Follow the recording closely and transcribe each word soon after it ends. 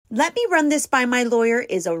Let me run this by my lawyer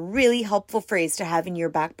is a really helpful phrase to have in your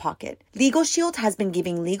back pocket. Legal Shield has been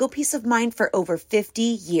giving legal peace of mind for over 50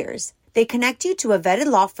 years. They connect you to a vetted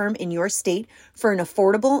law firm in your state for an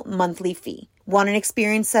affordable monthly fee. Want an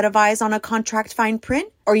experienced set of eyes on a contract fine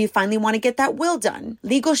print? Or you finally want to get that will done?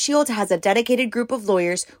 Legal Shield has a dedicated group of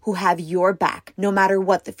lawyers who have your back, no matter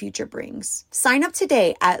what the future brings. Sign up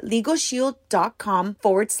today at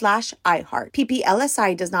LegalShield.com/iHeart.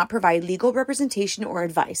 PPLSI does not provide legal representation or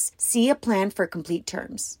advice. See a plan for complete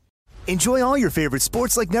terms. Enjoy all your favorite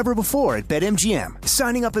sports like never before at BetMGM.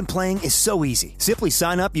 Signing up and playing is so easy. Simply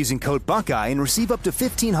sign up using code Buckeye and receive up to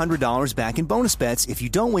 $1,500 back in bonus bets if you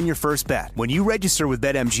don't win your first bet. When you register with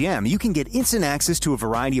BetMGM, you can get instant access to a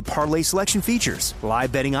variety of parlay selection features,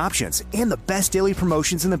 live betting options, and the best daily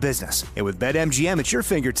promotions in the business. And with BetMGM at your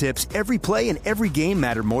fingertips, every play and every game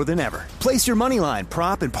matter more than ever. Place your moneyline,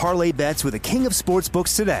 prop, and parlay bets with the king of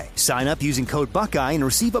sportsbooks today. Sign up using code Buckeye and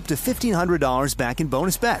receive up to $1,500 back in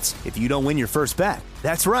bonus bets if you don't win your first bet.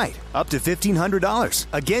 That's right, up to $1,500.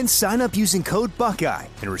 Again, sign up using code Buckeye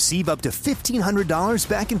and receive up to $1,500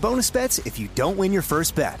 back in bonus bets if you don't win your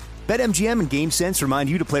first bet. BetMGM and GameSense remind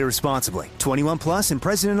you to play responsibly. 21 plus and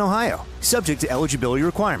present in Ohio. Subject to eligibility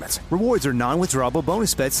requirements. Rewards are non-withdrawable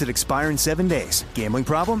bonus bets that expire in 7 days. Gambling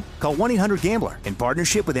problem? Call 1-800-GAMBLER in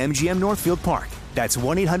partnership with MGM Northfield Park. That's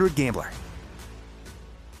 1-800-GAMBLER.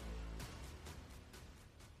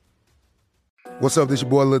 What's up, this your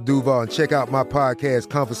boy Lil Duval, and check out my podcast,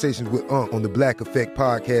 Conversations with Unc, on the Black Effect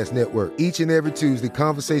Podcast Network. Each and every Tuesday,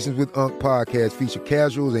 Conversations with Unc podcast feature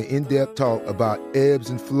casual and in-depth talk about ebbs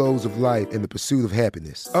and flows of life and the pursuit of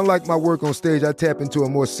happiness. Unlike my work on stage, I tap into a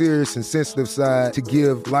more serious and sensitive side to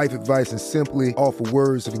give life advice and simply offer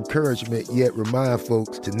words of encouragement, yet remind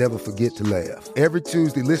folks to never forget to laugh. Every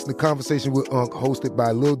Tuesday, listen to Conversation with Unc, hosted by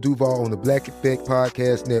Lil Duval on the Black Effect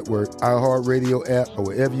Podcast Network, iHeartRadio app, or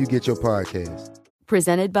wherever you get your podcasts.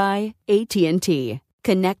 Presented by AT&T.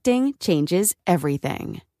 Connecting changes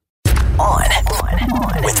everything. On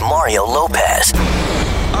with Mario Lopez.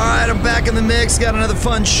 All right, I'm back in the mix. Got another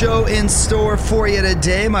fun show in store for you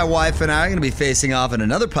today. My wife and I are going to be facing off in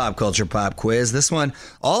another pop culture pop quiz. This one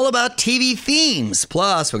all about TV themes.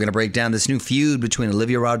 Plus, we're going to break down this new feud between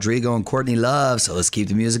Olivia Rodrigo and Courtney Love. So let's keep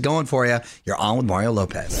the music going for you. You're on with Mario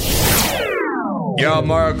Lopez. Yo,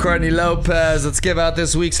 Mario Courtney Lopez. Let's give out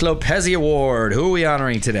this week's Lopezi Award. Who are we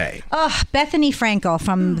honoring today? Bethany Frankel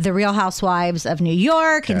from The Real Housewives of New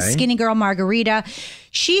York and Skinny Girl Margarita.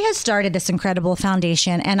 She has started this incredible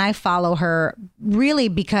foundation, and I follow her really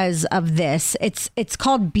because of this. It's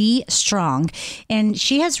called Be Strong, and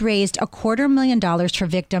she has raised $250,000 for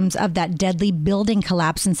victims of that deadly building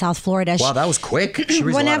collapse in South Florida. Wow, that was quick. She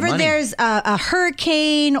raised whenever a lot of money. There's a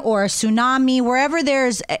hurricane or a tsunami, wherever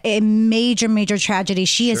there's a major tragedy,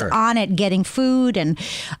 she is on it, getting food and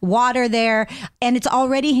water there, and it's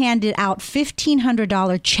already handed out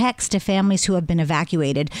 $1,500 checks to families who have been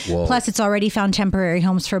evacuated. Whoa. Plus, it's already found temporary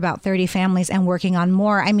homes for about 30 families and working on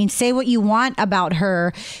more. I mean, say what you want about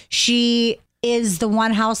her. She is the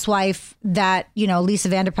one housewife that, Lisa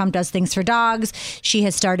Vanderpump does things for dogs. She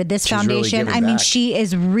has started this foundation. Really back. She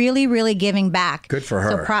is really giving back. Good for her.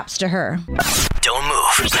 So props to her. Don't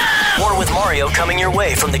move. More with Mario coming your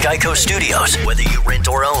way from the Geico Studios. Whether you rent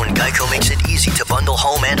or own, Geico makes it easy to bundle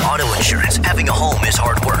home and auto insurance. Having a home is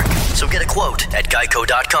hard work. So get a quote at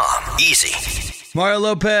geico.com. Easy. Mario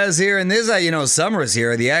Lopez here, and this is how you know summer is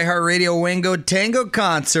here. The iHeartRadio Wingo Tango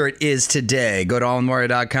concert is today. Go to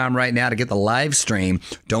allmario.com right now to get the live stream.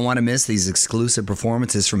 Don't want to miss these exclusive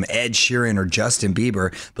performances from Ed Sheeran or Justin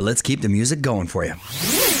Bieber, but let's keep the music going for you.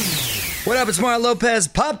 What up, it's Mario Lopez.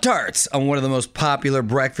 Pop-Tarts are one of the most popular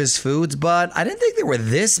breakfast foods, but I didn't think they were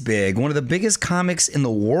this big. One of the biggest comics in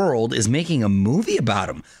the world is making a movie about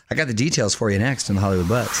them. I got the details for you next in the Hollywood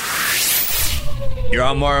Buzz. You're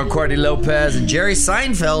on Mario Courtney Lopez, and Jerry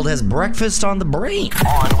Seinfeld has breakfast on the brain.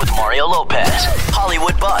 On with Mario Lopez,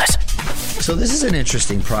 Hollywood Buzz. So this is an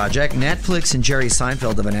interesting project. Netflix and Jerry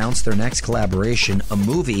Seinfeld have announced their next collaboration, a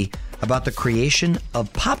movie about the creation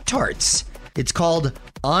of Pop-Tarts. It's called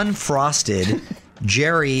Unfrosted.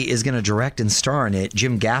 Jerry is going to direct and star in it.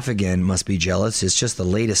 Jim Gaffigan must be jealous. It's just the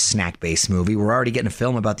latest snack-based movie. We're already getting a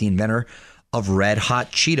film about the inventor of Red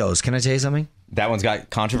Hot Cheetos. Can I tell you something? That one's got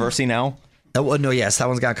controversy now? That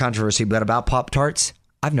one's got controversy. But about Pop-Tarts,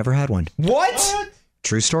 I've never had one. What?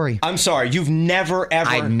 True story. I'm sorry. You've never, ever...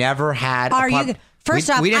 I've never had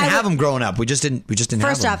First off, we didn't have them growing up. We just didn't have them.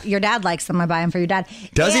 First off, your dad likes them. I buy them for your dad.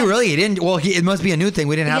 Does he really? He didn't. Well, it must be a new thing.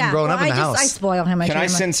 We didn't have them growing up in the house. I spoil him. Can I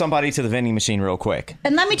send somebody to the vending machine real quick?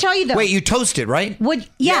 And let me tell you though. Wait, you toast it, right?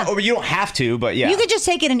 Yeah. Or you don't have to, but yeah. You could just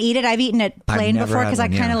take it and eat it. I've eaten it plain before because I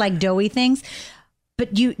kind of like doughy things.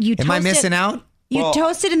 But you toast Am I missing out? You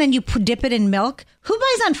toast it and then you dip it in milk. Who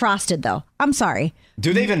buys unfrosted though? I'm sorry.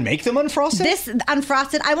 Do they even make them unfrosted? This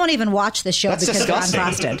unfrosted, I won't even watch the show That's because disgusting. they're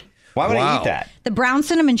unfrosted. Why would I Wow. eat that? The brown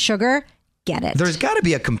cinnamon sugar, get it. There's got to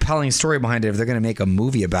be a compelling story behind it if they're going to make a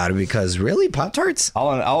movie about it, because really, Pop-Tarts?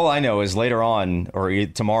 All I know is later on or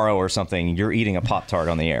tomorrow or something, you're eating a Pop-Tart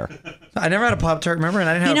on the air. I never had a Pop-Tart, remember? And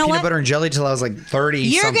I didn't have You know peanut what? butter and jelly till I was like 30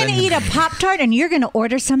 You're something. going to eat a Pop-Tart and you're going to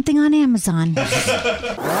order something on Amazon.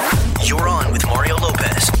 You're on with Mario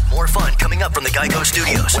Lopez. More fun coming up from the Geico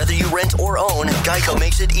Studios. Whether you rent or own, Geico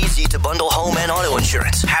makes it easy to bundle home and auto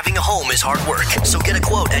insurance. Having a home is hard work, so get a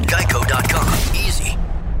quote at geico.com. Easy.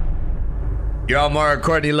 You're all Mario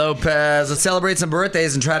Courtney Lopez. Let's celebrate some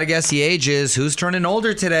birthdays and try to guess the ages. Who's turning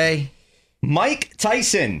older today? Mike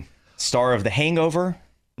Tyson, star of The Hangover.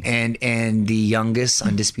 And the youngest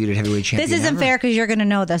undisputed heavyweight champion. This isn't ever. fair because you're going to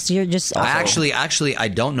know this. You're just Actually, I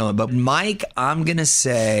don't know it, but Mike, I'm going to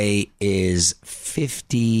say is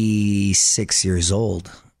 56 years old.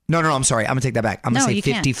 No, I'm sorry. I'm going to take that back. I'm going No, to say you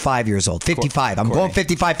can't. 55 years old. 55. I'm going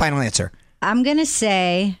 55, final answer. I'm going to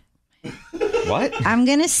say What? I'm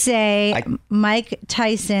going to say Mike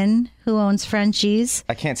Tyson, who owns Frenchie's,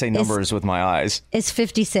 I can't say numbers with my eyes. is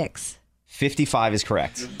 56. 55 is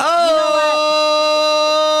correct.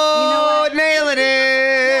 Oh, nailing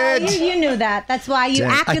it. You knew that. That's why you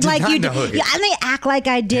Damn, I acted did like not you know did. it. I may act like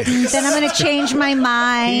I didn't. Then I'm going to change my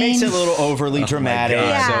mind. He makes it a little overly dramatic.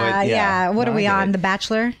 yeah, so yeah. What are we I get on? it. The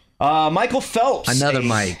Bachelor? Michael Phelps. Another a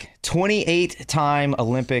Mike. 28-time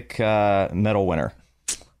Olympic medal winner.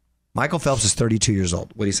 Michael Phelps is 32 years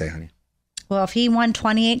old. What do you say, honey? Well, if he won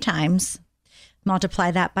 28 times,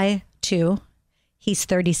 multiply that by 2, he's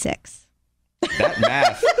 36.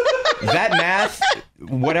 That math,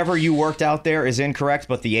 whatever you worked out there is incorrect,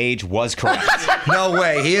 but the age was correct. No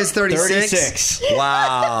way. He is 36? 36.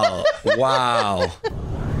 Wow.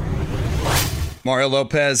 Mario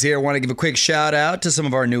Lopez here. Want to give a quick shout out to some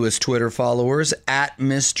of our newest Twitter followers, at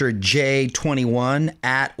Mr. J21,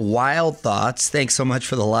 at Wild Thoughts. Thanks so much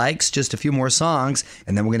for the likes. Just a few more songs,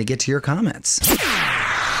 and then we're going to get to your comments.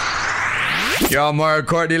 Y'all, Mario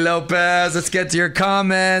Courtney Lopez. Let's get to your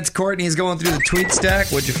comments. Courtney's going through the tweet stack.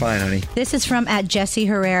 What'd you find, honey? This is from at Jesse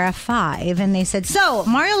Herrera 5, and they said, so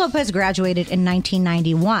Mario Lopez graduated in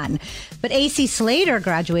 1991, but AC Slater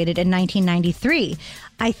graduated in 1993.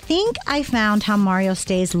 I think I found how Mario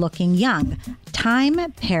stays looking young.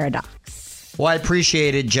 Time paradox. Well, I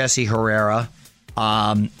appreciated Jesse Herrera.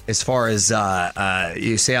 As far as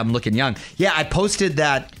you say I'm looking young. Yeah, I posted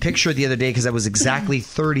that picture the other day because I was exactly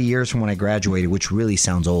 30 years from when I graduated, which really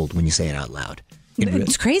sounds old when you say it out loud.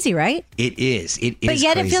 It's crazy, right? It is. It is. But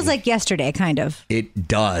yet crazy. it feels like yesterday, kind of. It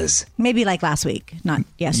does. Maybe like last week, not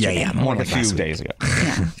yesterday. Yeah, more Like a like few last days ago.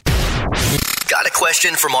 Got a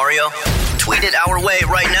question for Mario? Tweet it our way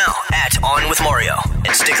right now at On With Mario.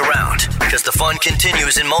 And stick around, because the fun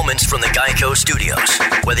continues in moments from the Geico Studios.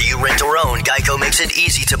 Whether you rent or own, Geico makes it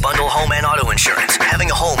easy to bundle home and auto insurance.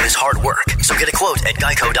 Having a home is hard work, so get a quote at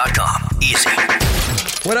geico.com. Easy.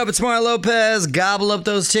 What up? It's Mario Lopez. Gobble up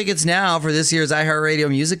those tickets now for this year's iHeartRadio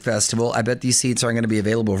Music Festival. I bet these seats aren't going to be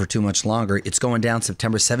available for too much longer. It's going down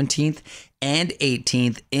September 17th and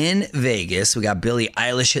 18th in Vegas. We got Billie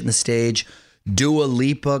Eilish hitting the stage, Dua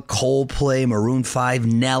Lipa, Coldplay, Maroon 5,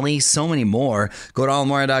 Nelly, so many more. Go to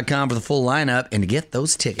allmario.com for the full lineup and to get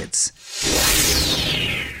those tickets.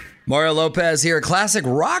 Mario Lopez here. A classic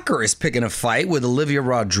rocker is picking a fight with Olivia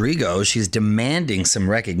Rodrigo. She's demanding some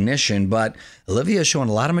recognition, but Olivia is showing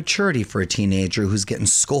a lot of maturity for a teenager who's getting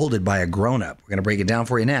scolded by a grown-up. We're going to break it down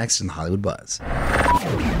for you next in the Hollywood Buzz.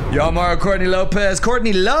 Yo, Mario Courtney Lopez.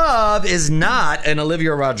 Courtney Love is not an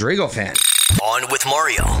Olivia Rodrigo fan. On With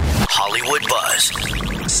Mario, Hollywood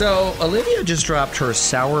Buzz. So, Olivia just dropped her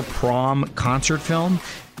Sour Prom concert film,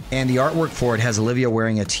 and the artwork for it has Olivia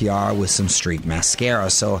wearing a tiara with some streak mascara.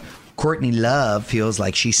 So, Courtney Love feels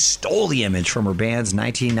like she stole the image from her band's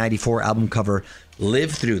 1994 album cover,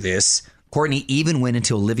 Live Through This. Courtney even went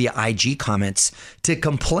into Olivia IG comments to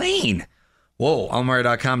complain. Whoa,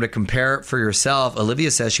 allmario.com to compare it for yourself.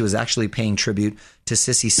 Olivia says she was actually paying tribute to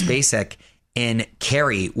Sissy Spacek and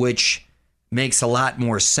Carrie, which makes a lot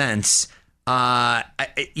more sense.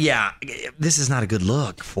 Yeah, this is not a good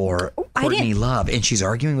look for Courtney Love. And she's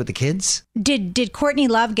arguing with the kids? Did Courtney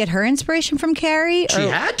Love get her inspiration from Carrie? She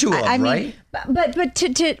had to have, right? But what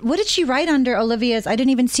did she write under Olivia's? I didn't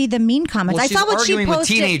even see the mean comments. Well, I saw what she arguing with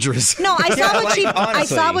posted. teenagers. No, I saw Yeah, what she. honestly. I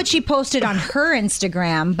saw what she posted on her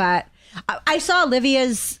Instagram, but I saw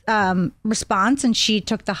Olivia's response, and she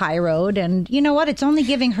took the high road. And you know what? It's only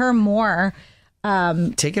giving her more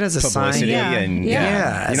Take it as a sign. Publicity and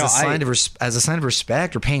as a sign of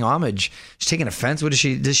respect or paying homage. She's taking offense. What does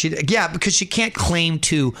she? Yeah, because she can't claim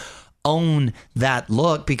to own that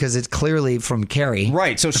look because it's clearly from Carrie.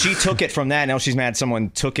 Right. So she took it from that. Now she's mad someone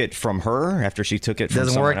took it from her after she took it from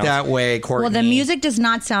Doesn't someone work that way, Courtney. Well, the music does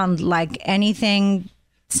not sound like anything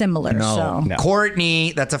similar. No.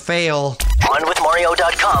 Courtney, that's a fail.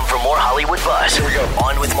 OnWithMario.com for more Hollywood buzz. Here we go.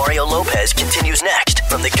 On with Mario Lopez continues next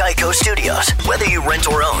from the Geico Studios. Whether you rent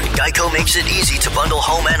or own, Geico makes it easy to bundle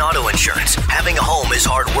home and auto insurance. Having a home is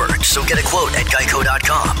hard work, so get a quote at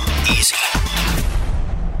Geico.com. Easy.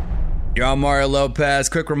 You're on Mario Lopez.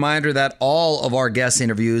 Quick reminder that all of our guest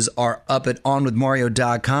interviews are up at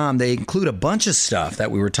OnWithMario.com. They include a bunch of stuff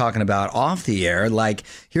that we were talking about off the air. Like,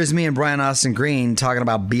 here's me and Brian Austin Green talking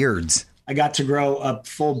about beards. I got to grow a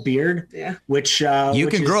full beard, which you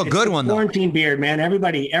can grow a good one, though. Quarantine beard, man.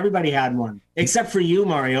 Everybody had one, except for you,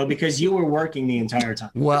 Mario, because you were working the entire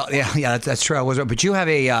time. Well, yeah, that's true. I was, but you have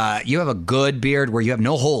a good beard where you have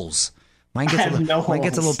no holes. Mine gets a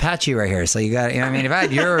little patchy right here. So you got, I mean, if I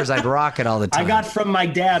had yours, I'd rock it all the time. I got from my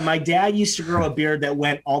dad. My dad used to grow a beard that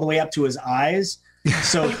went all the way up to his eyes.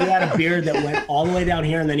 So he had a beard that went all the way down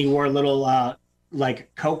here, and then he wore little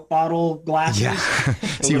like Coke bottle glasses. Yeah.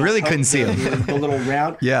 So you really couldn't see him. The little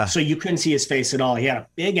round. Yeah. So you couldn't see his face at all. He had a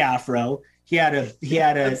big afro. He had a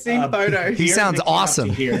photo. He sounds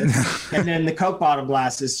awesome. And then the Coke bottle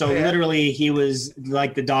glasses. So literally he was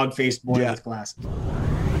like the dog-faced boy with glasses.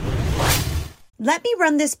 Let me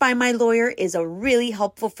run this by my lawyer is a really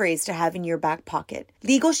helpful phrase to have in your back pocket.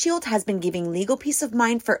 Legal Shield has been giving legal peace of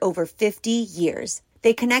mind for over 50 years.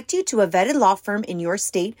 They connect you to a vetted law firm in your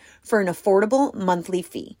state for an affordable monthly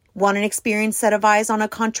fee. Want an experienced set of eyes on a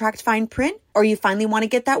contract fine print? Or you finally want to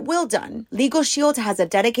get that will done? Legal Shield has a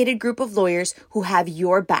dedicated group of lawyers who have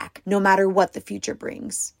your back, no matter what the future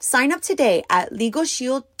brings. Sign up today at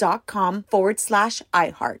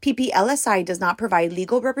LegalShield.com/iHeart. PPLSI does not provide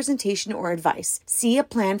legal representation or advice. See a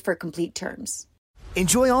plan for complete terms.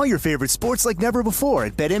 Enjoy all your favorite sports like never before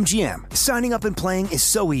at BetMGM. Signing up and playing is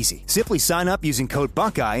so easy. Simply sign up using code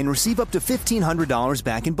Buckeye and receive up to $1,500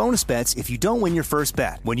 back in bonus bets if you don't win your first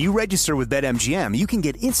bet. When you register with BetMGM, you can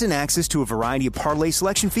get instant access to a variety of parlay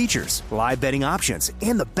selection features, live betting options,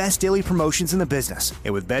 and the best daily promotions in the business.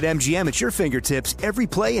 And with BetMGM at your fingertips, every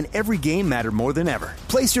play and every game matter more than ever.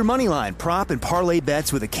 Place your moneyline, prop, and parlay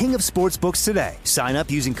bets with the king of sportsbooks today. Sign up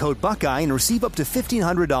using code Buckeye and receive up to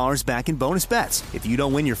 $1,500 back in bonus bets if you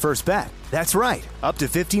don't win your first bet. That's right, up to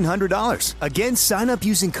 $1,500. Again, sign up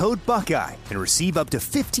using code Buckeye and receive up to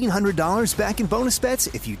 $1,500 back in bonus bets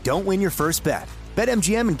if you don't win your first bet.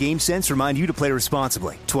 BetMGM and GameSense remind you to play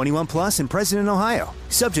responsibly. 21 plus and present in Ohio.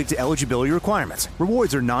 Subject to eligibility requirements.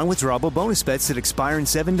 Rewards are non-withdrawable bonus bets that expire in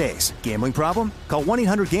 7 days. Gambling problem? Call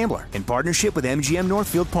 1-800-GAMBLER in partnership with MGM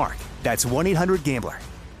Northfield Park. That's 1-800-GAMBLER.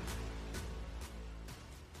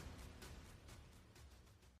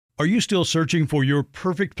 Are you still searching for your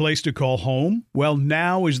perfect place to call home? Well,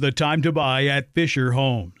 now is the time to buy at Fisher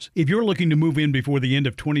Homes. If you're looking to move in before the end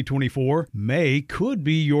of 2024, May could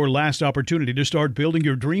be your last opportunity to start building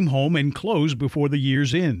your dream home and close before the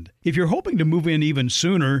year's end. If you're hoping to move in even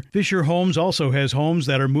sooner, Fisher Homes also has homes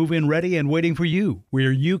that are move-in ready and waiting for you,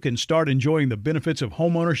 where you can start enjoying the benefits of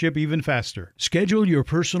homeownership even faster. Schedule your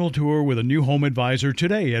personal tour with a new home advisor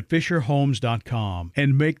today at FisherHomes.com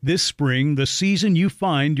and make this spring the season you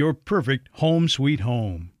find your perfect home sweet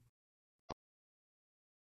home.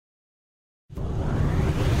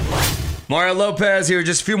 Mario Lopez here.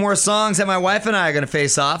 Just a few more songs that my wife and I are going to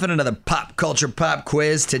face off in another pop culture pop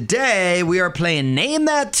quiz. Today, we are playing Name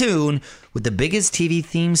That Tune with the biggest TV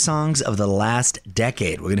theme songs of the last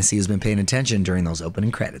decade. We're going to see who's been paying attention during those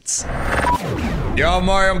opening credits. Yo,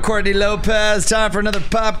 Mario, I'm Courtney Lopez. Time for another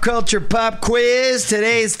pop culture pop quiz.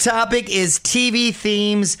 Today's topic is TV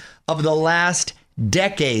themes of the last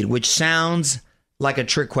decade, which sounds like a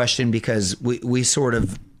trick question because we sort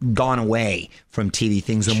of gone away from TV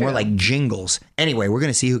things. They're more like jingles. Anyway, we're going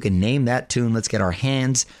to see who can name that tune. Let's get our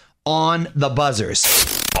hands on the buzzers.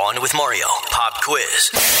 On with Mario, pop quiz.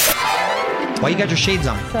 Why you got your shades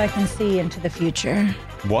on? So I can see into the future.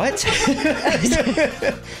 What?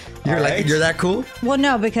 You're that cool? Well,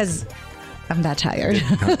 no, because I'm that tired.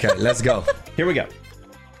 Okay, let's go. Here we go.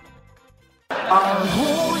 Our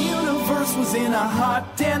whole universe was in a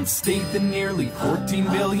hot, dense state that nearly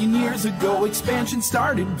 14 billion years ago expansion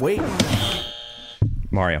started. Wait.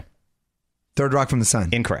 Mario. Third Rock from the Sun.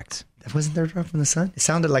 Incorrect. That wasn't Third Rock from the Sun? It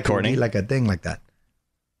sounded like Courtney. Like a thing like that.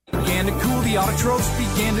 Began to cool, the autotrophs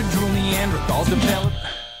began to drool, Neanderthals developed.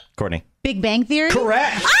 Courtney. Big Bang Theory?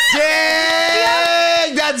 Correct.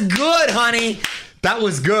 Dang! That's good, honey. That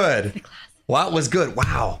was good. Wow, it was good.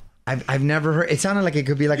 Wow. I've never heard. It sounded like it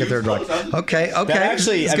could be like a third rock. Okay. That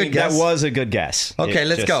actually, that was a good guess. Okay,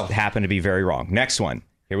 let's go. Happened to be very wrong. Next one.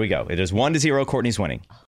 Here we go. It is 1-0. Courtney's winning.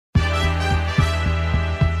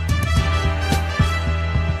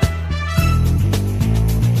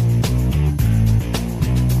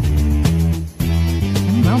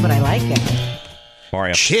 No, but I like it.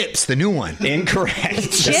 Mario. Chips, the new one. Incorrect.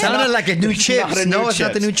 It sounded like a new Chips. It's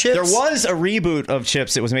not the new Chips. There was a reboot of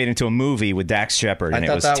Chips that was made into a movie with Dax Shepard, and it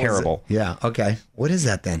was terrible. Yeah, okay. What is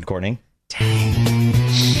that then? Courtney?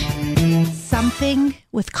 Something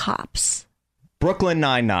with cops. Brooklyn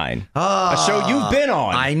Nine-Nine. A show you've been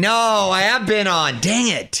on. I know. I have been on. Dang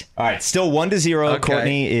it. All right, still 1-0. Okay.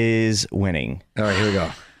 Courtney is winning. All right, here we go.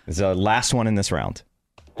 It's the last one in this round.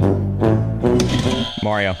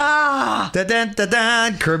 Mario.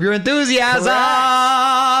 Da-dun, Curb Your Enthusiasm.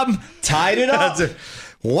 Correct. Tied it up.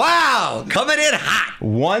 Wow. Coming in hot.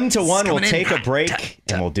 1-1. We'll take a break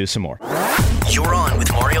and we'll do some more. You're on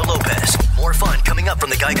with Mario Lopez. More fun coming up from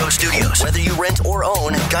the Geico Studios. Whether you rent or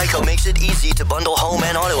own, Geico makes it easy to bundle home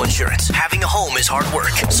and auto insurance. Having a home is hard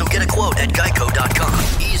work, so get a quote at geico.com.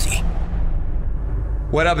 Easy.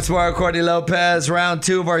 What up? It's Mario Courtney Lopez. Round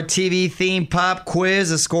 2 of our TV theme pop quiz.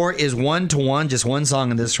 The score is 1-1. Just one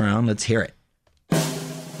song in this round. Let's hear it.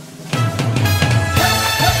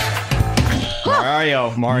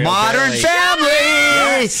 Mario. Modern Family.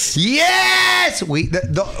 Yes.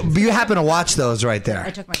 You happen to watch those right there. I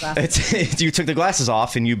took my glasses. You took the glasses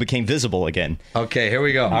off and you became visible again. Okay, here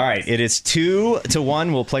we go. All right, it is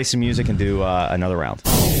 2-1. We'll play some music and do another round.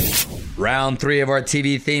 Round 3 of our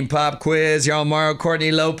TV theme pop quiz. Y'all, Mario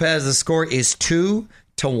Courtney Lopez. The score is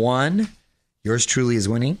 2-1. Yours truly is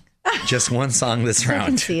winning. Just one song this round.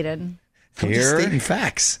 Conceded. I'm just stating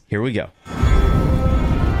facts. Here we go.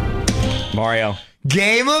 Mario.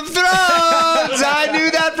 Game of Thrones. I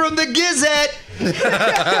knew that from the Gizette.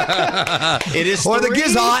 It is or the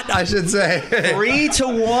Gizot, I should say.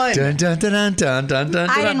 3-1. Dun, dun, dun, dun, dun, dun,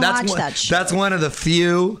 I didn't watch one, that show. That's one of the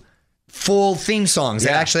few full theme songs.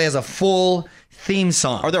 It actually has a full theme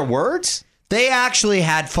song. Are there words? They actually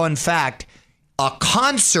had, fun fact, a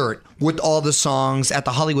concert with all the songs at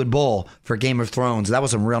the Hollywood Bowl for Game of Thrones. That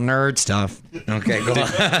was some real nerd stuff. Okay, go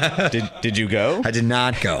on. Did you go? I did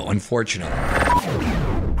not go, unfortunately.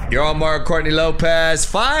 You're on Mario Courtney Lopez.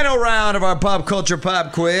 Final round of our pop culture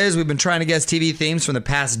pop quiz. We've been trying to guess TV themes from the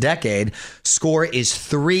past decade. Score is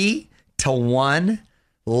 3-1.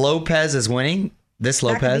 Lopez is winning. This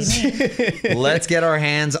Lopez. Let's get our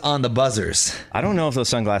hands on the buzzers. I don't know if those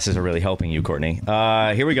sunglasses are really helping you, Courtney.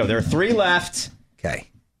 Here we go. There are 3 left. Okay.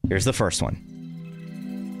 Here's the first one.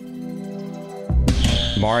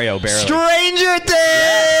 Mario, barely. Stranger Things!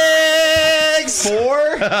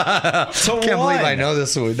 4-1. Can't believe I know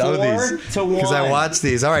this one. 4-1. Because I watched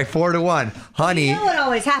these. All right, 4-1. Honey. You know what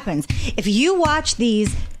always happens? If you watch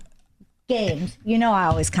these games, you know I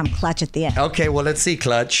always come clutch at the end. Okay, well, let's see,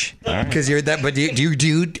 clutch. Because you're that. But do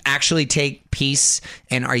you actually take peace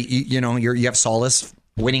and are you have solace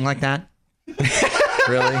winning like that?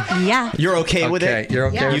 Really? Yeah. You're okay with it? You're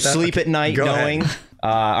okay with You that? sleep at night Go knowing. ahead.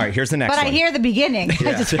 All right, here's the next But one. I hear the beginning. Yeah.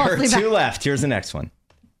 I just There fall are asleep 2 back. left. Here's the next one.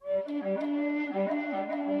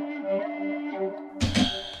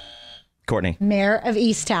 Courtney. Mayor of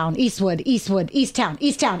Easttown, Eastwood, Easttown,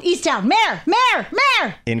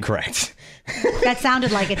 Mayor. Incorrect. That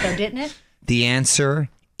sounded like it though, didn't it? The answer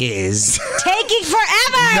is... Taking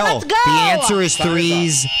forever. No, Let's go. the answer is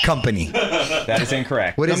Three's Company. That is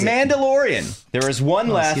incorrect. What is The it? Mandalorian. There is one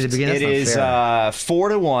left. see, the beginning, It that's not is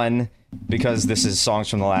 4-1 because this is songs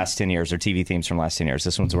from the last 10 years or TV themes from the last 10 years.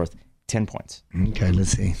 This one's worth 10 points. Okay,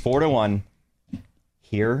 let's see. 4-1.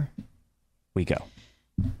 Here we go.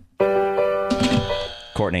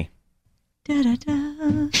 Courtney.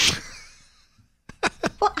 Da-da-da.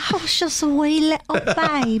 Well, I was just a wee little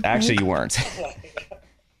baby. Actually, you weren't.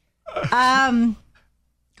 God,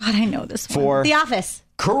 I know this one. 4. The Office.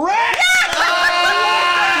 Correct!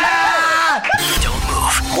 Don't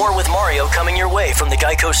move. More with Mario coming your way from the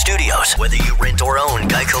Geico Studios. Whether you rent or own,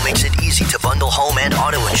 Geico makes it easy to bundle home and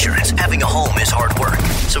auto insurance. Having a home is hard work,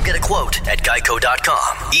 so get a quote at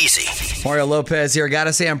geico.com. Easy. Mario Lopez here.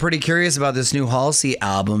 Gotta say, I'm pretty curious about this new Halsey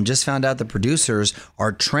album. Just found out the producers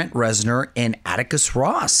are Trent Reznor and Atticus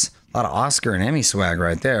Ross. A lot of Oscar and Emmy swag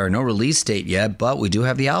right there. No release date yet, but we do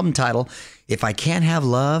have the album title. If I can't have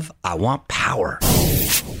love, I want power.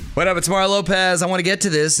 What up, it's Mario Lopez. I want to get to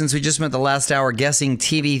this since we just spent the last hour guessing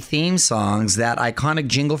TV theme songs. That iconic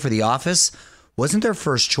jingle for The Office wasn't their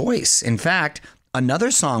first choice. In fact,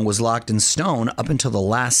 another song was locked in stone up until the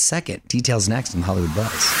last second. Details next on Hollywood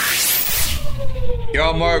Buzz.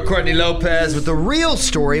 Yo, Mario Courtney Lopez with the real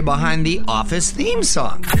story behind the Office theme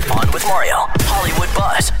song. On with Mario, Hollywood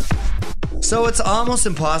Buzz. So it's almost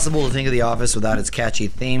impossible to think of The Office without its catchy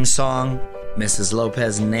theme song. Mrs.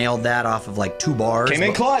 Lopez nailed that off of like 2 bars. Came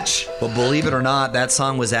in clutch. But believe it or not, that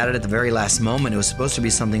song was added at the very last moment. It was supposed to be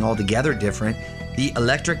something altogether different. The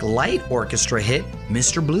Electric Light Orchestra hit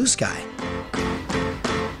Mr. Blue Sky.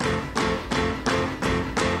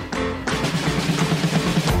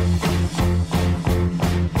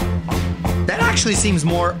 That actually seems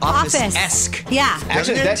more Office-esque. Yeah.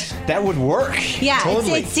 Actually, that would work. Yeah,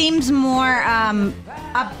 Totally. it seems more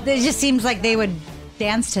it just seems like they would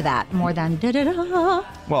dance to that more than da-da-da.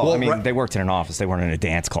 Well, I mean, they worked in an office. They weren't in a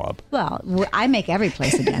dance club. Well, I make every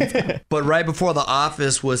place a dance club. But right before The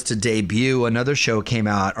Office was to debut, another show came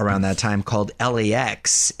out around that time called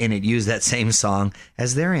LAX, and it used that same song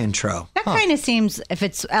as their intro. That kind of seems, if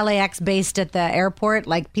it's LAX based at the airport,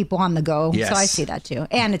 like people on the go. Yes. So I see that too.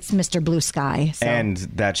 And it's Mr. Blue Sky. So. And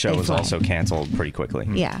that show was also canceled pretty quickly.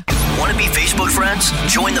 Yeah. Want to be Facebook friends?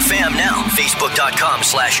 Join the fam now.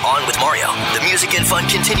 Facebook.com/OnWithMario. The music and fun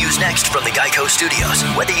continues next from the Geico Studios.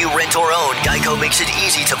 Whether you rent or own, Geico makes it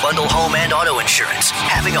easy to bundle home and auto insurance.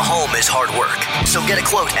 Having a home is hard work. So get a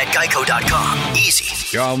quote at Geico.com.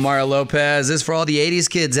 Easy. Yo, Mario Lopez. This is for all the 80s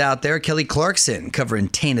kids out there. Kelly Clarkson covering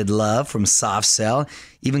Tainted Love from Soft Cell.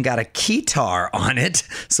 Even got a keytar on it.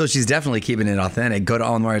 So she's definitely keeping it authentic. Go to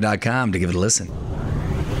allmario.com to give it a listen.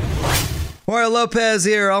 Mario Lopez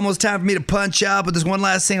here. Almost time for me to punch out, but there's one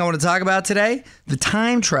last thing I want to talk about today. The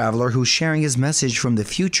time traveler who's sharing his message from the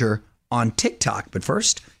future on TikTok. But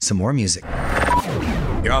first, some more music.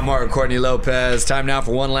 Yo, I'm Mario Courtney Lopez. Time now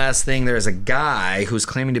for one last thing. There's a guy who's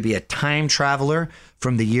claiming to be a time traveler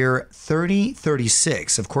from the year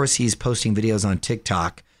 3036. Of course, he's posting videos on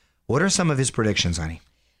TikTok. What are some of his predictions, honey?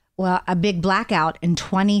 Well, a big blackout in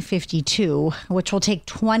 2052, which will take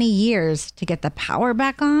 20 years to get the power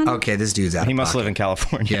back on. Okay, this dude's out. He must live in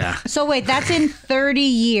California. Yeah. So wait, that's in 30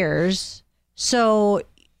 years. So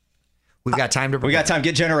we've got time to... We got time.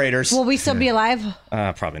 Get generators. will we still be alive?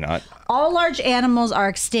 Probably not. All large animals are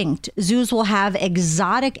extinct. Zoos will have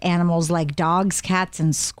exotic animals like dogs, cats,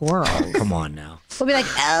 and squirrels. Come on now. We'll be like,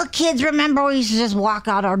 oh, kids, remember we used to just walk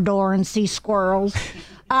out our door and see squirrels.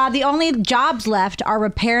 The only jobs left are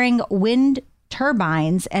repairing wind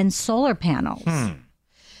turbines and solar panels.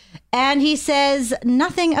 And he says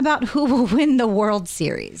nothing about who will win the World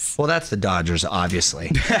Series. Well, that's the Dodgers,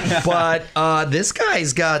 obviously. But this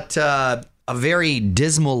guy's got a very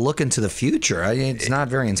dismal look into the future. It's not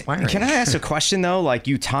very inspiring. Can I ask a question, though? Like,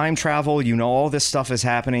 you time travel, you know all this stuff is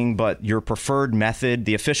happening, but your preferred method,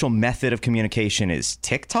 the official method of communication is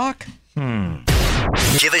TikTok?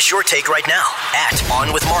 Give us your take right now at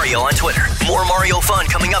On With Mario on Twitter. More Mario fun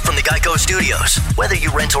coming up from the Geico Studios. Whether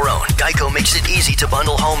you rent or own, Geico makes it easy to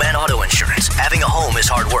bundle home and auto insurance. Having a home is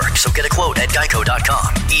hard work, so get a quote at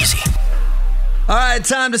Geico.com. Easy. All right,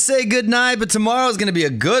 time to say goodnight, but tomorrow's going to be a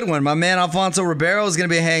good one. My man Alfonso Ribeiro is going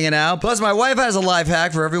to be hanging out. Plus, my wife has a life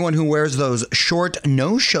hack for everyone who wears those short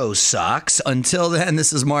no-show socks. Until then,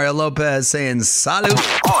 this is Mario Lopez saying salud.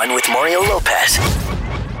 On With Mario Lopez.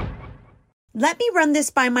 Let me run this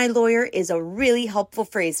by my lawyer is a really helpful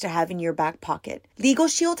phrase to have in your back pocket. Legal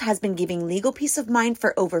Shield has been giving legal peace of mind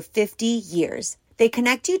for over 50 years. They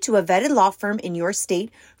connect you to a vetted law firm in your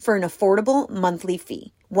state for an affordable monthly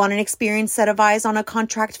fee. Want an experienced set of eyes on a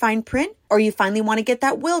contract fine print? Or you finally want to get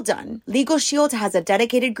that will done? Legal Shield has a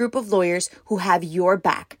dedicated group of lawyers who have your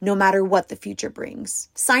back, no matter what the future brings.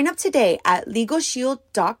 Sign up today at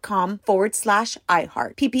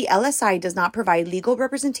LegalShield.com/iHeart. PPLSI does not provide legal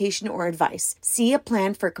representation or advice. See a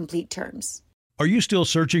plan for complete terms. Are you still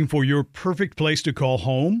searching for your perfect place to call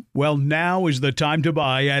home? Well, now is the time to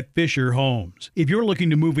buy at Fisher Homes. If you're looking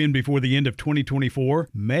to move in before the end of 2024,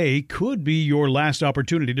 May could be your last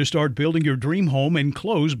opportunity to start building your dream home and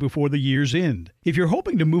close before the year's end. If you're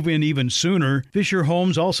hoping to move in even sooner, Fisher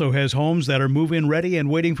Homes also has homes that are move-in ready and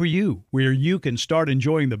waiting for you, where you can start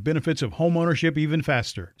enjoying the benefits of homeownership even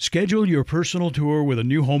faster. Schedule your personal tour with a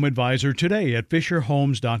new home advisor today at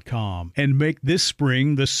FisherHomes.com and make this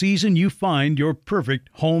spring the season you find your perfect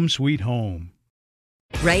home sweet home.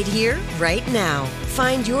 Right here, right now.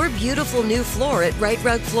 Find your beautiful new floor at Right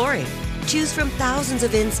Rug Flooring. Choose from thousands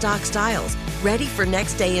of in-stock styles, ready for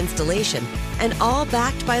next day installation, and all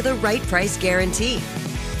backed by the right price guarantee.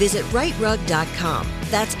 Visit rightrug.com.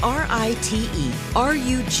 That's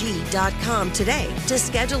RITERUG.com today to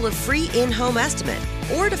schedule a free in-home estimate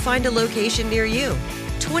or to find a location near you.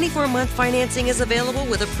 24-month financing is available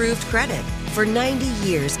with approved credit. For 90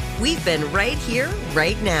 years, we've been right here,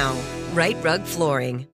 right now. Right Rug Flooring.